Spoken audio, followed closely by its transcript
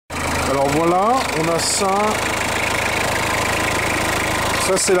Alors voilà, on a ça.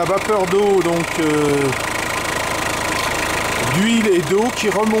 Ça c'est la vapeur d'eau, donc d'huile et d'eau qui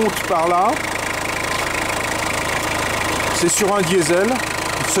remonte par là. C'est sur un diesel.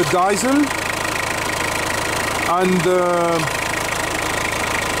 It's a diesel. And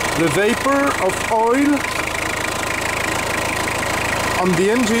the vapor of oil on the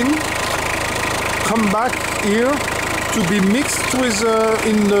engine come back here to be mixed with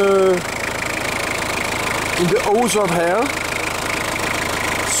in the hose of air.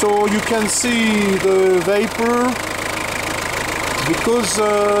 So you can see the vapor because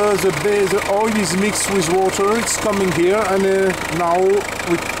the oil is mixed with water. It's coming here, and now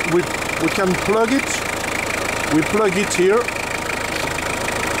we can plug it. We plug it here.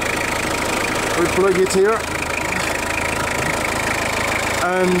 We plug it here,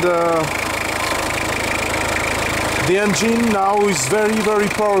 and the engine now is very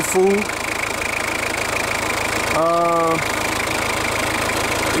powerful.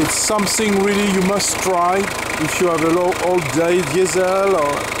 It's something really you must try if you have a old day diesel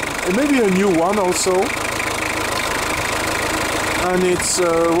or maybe a new one also. And it's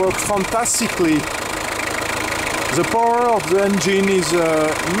worked fantastically. The power of the engine is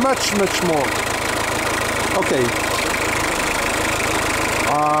much more. Okay.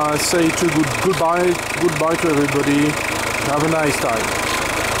 I say goodbye to everybody. Have a nice time.